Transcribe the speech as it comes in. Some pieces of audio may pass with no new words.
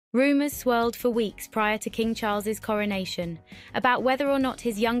Rumours swirled for weeks prior to King Charles's coronation about whether or not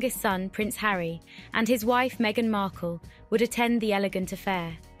his youngest son, Prince Harry, and his wife, Meghan Markle, would attend the elegant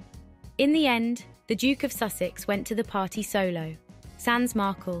affair. In the end, the Duke of Sussex went to the party solo, sans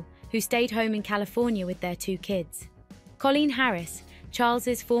Markle, who stayed home in California with their 2 kids. Colleen Harris,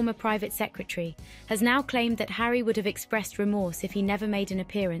 Charles's former private secretary, has now claimed that Harry would have expressed remorse if he never made an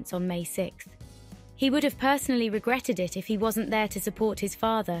appearance on May 6th. He would have personally regretted it if he wasn't there to support his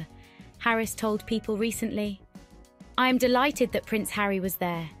father, Harris told People recently. "I am delighted that Prince Harry was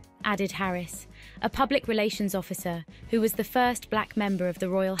there," added Harris, a public relations officer who was the first black member of the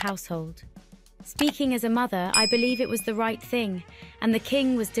royal household. "Speaking as a mother, I believe it was the right thing, and the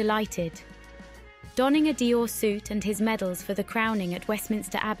king was delighted." Donning a Dior suit and his medals for the crowning at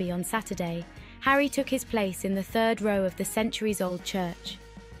Westminster Abbey on Saturday, Harry took his place in the 3rd row of the centuries-old church.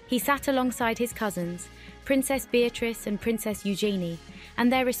 He sat alongside his cousins, Princess Beatrice and Princess Eugenie, and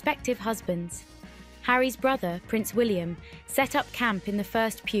their respective husbands. Harry's brother, Prince William, set up camp in the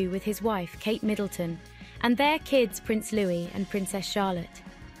first pew with his wife, Kate Middleton, and their kids, Prince Louis and Princess Charlotte.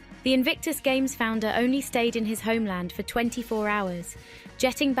 The Invictus Games founder only stayed in his homeland for 24 hours,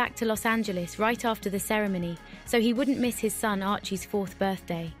 jetting back to Los Angeles right after the ceremony so he wouldn't miss his son Archie's 4th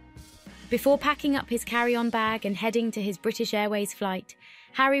birthday. Before packing up his carry-on bag and heading to his British Airways flight,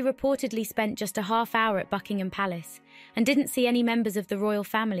 Harry reportedly spent just a half hour at Buckingham Palace and didn't see any members of the royal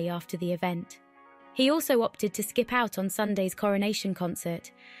family after the event. He also opted to skip out on Sunday's coronation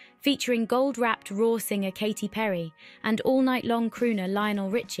concert, featuring gold-wrapped Raw singer Katy Perry and all-night-long crooner Lionel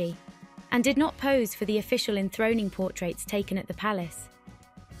Richie, and did not pose for the official enthroning portraits taken at the palace.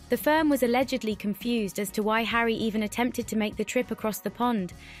 The firm was allegedly confused as to why Harry even attempted to make the trip across the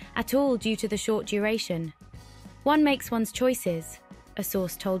pond at all due to the short duration. "One makes one's choices," a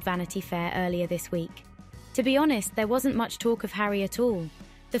source told Vanity Fair earlier this week. To be honest, there wasn't much talk of Harry at all.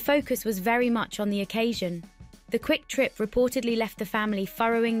 The focus was very much on the occasion. The quick trip reportedly left the family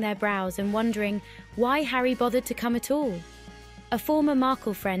furrowing their brows and wondering why Harry bothered to come at all. A former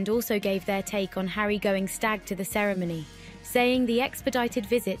Markle friend also gave their take on Harry going stag to the ceremony, saying the expedited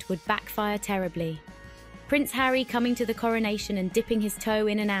visit would backfire terribly. "Prince Harry coming to the coronation and dipping his toe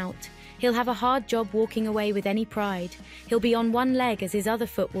in and out. He'll have a hard job walking away with any pride. He'll be on one leg as his other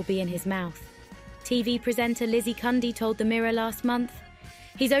foot will be in his mouth," TV presenter Lizzie Cundy told The Mirror last month.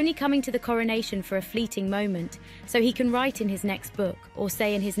 "He's only coming to the coronation for a fleeting moment, so he can write in his next book, or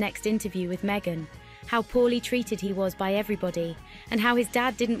say in his next interview with Meghan, how poorly treated he was by everybody, and how his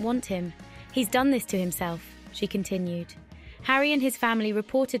dad didn't want him. He's done this to himself," she continued. Harry and his family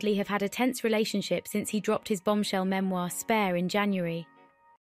reportedly have had a tense relationship since he dropped his bombshell memoir Spare in January.